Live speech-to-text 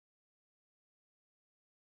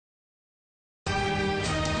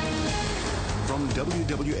from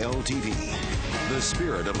WWL-TV, the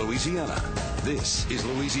spirit of Louisiana. This is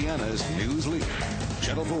Louisiana's news leader.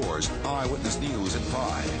 Channel 4's Eyewitness News at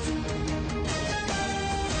 5.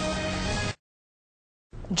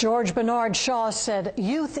 George Bernard Shaw said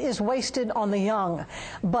youth is wasted on the young.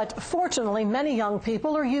 But fortunately, many young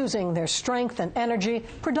people are using their strength and energy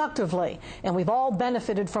productively, and we've all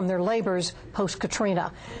benefited from their labors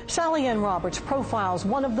post-Katrina. Sally Ann Roberts profiles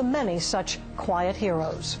one of the many such quiet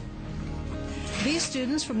heroes. These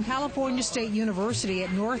students from California State University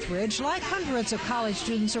at Northridge, like hundreds of college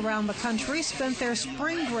students around the country, spent their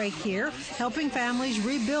spring break here helping families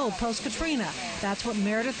rebuild post-Katrina. That's what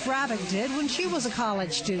Meredith Grabek did when she was a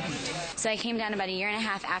college student. So I came down about a year and a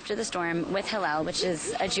half after the storm with Hillel, which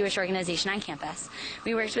is a Jewish organization on campus.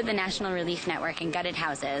 We worked with the National Relief Network and gutted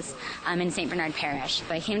houses in St. Bernard Parish.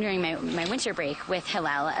 But I came during my winter break with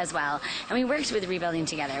Hillel as well, and we worked with rebuilding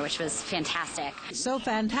together, which was fantastic. So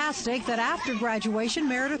fantastic that after graduation,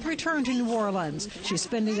 Meredith returned to New Orleans. She's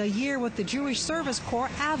spending a year with the Jewish Service Corps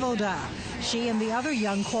AVODAH. She and the other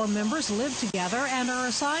young Corps members live together and are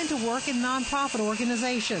assigned to work in nonprofit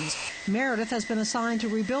organizations. Meredith has been assigned to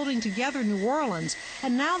Rebuilding Together New Orleans,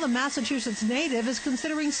 and now the Massachusetts native is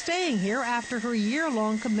considering staying here after her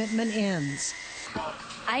year-long commitment ends.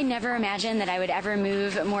 I never imagined that I would ever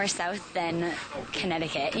move more south than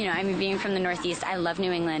Connecticut. You know, I mean, being from the Northeast, I love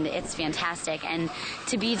New England. It's fantastic. And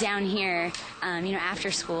to be down here,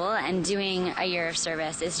 after school and doing a year of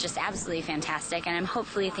service is just absolutely fantastic. And I'm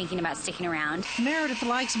hopefully thinking about sticking around. Meredith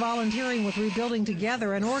likes volunteering with Rebuilding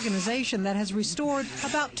Together, an organization that has restored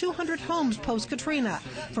about 200 homes post-Katrina.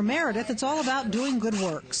 For Meredith, it's all about doing good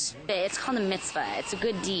works. It's called a mitzvah. It's a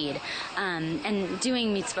good deed. And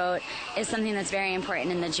doing mitzvot is something that's very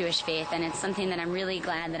important in the Jewish faith, and it's something that I'm really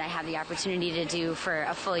glad that I have the opportunity to do for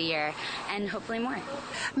a full year and hopefully more.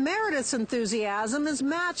 Meredith's enthusiasm is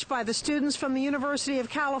matched by the students from the University of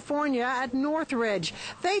California at Northridge.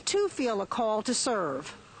 They too feel a call to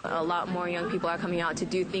serve. A lot more young people are coming out to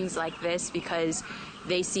do things like this because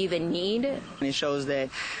they see the need. It shows that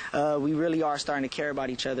we really are starting to care about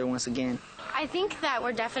each other once again. I think that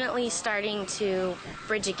we're definitely starting to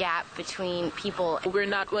bridge a gap between people. We're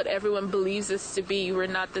not what everyone believes us to be. We're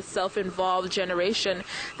not the self-involved generation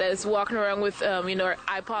that is walking around with, our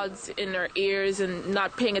iPods in their ears and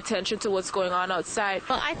not paying attention to what's going on outside.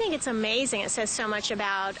 Well, I think it's amazing. It says so much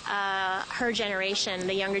about her generation,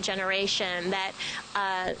 the younger generation, that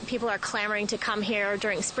people are clamoring to come here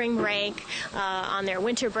during spring break, on their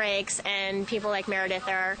winter breaks, and people like Meredith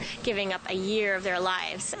are giving up a year of their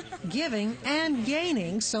lives. Giving and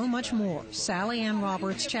gaining so much more. Sally Ann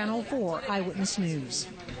Roberts, Channel 4 Eyewitness News.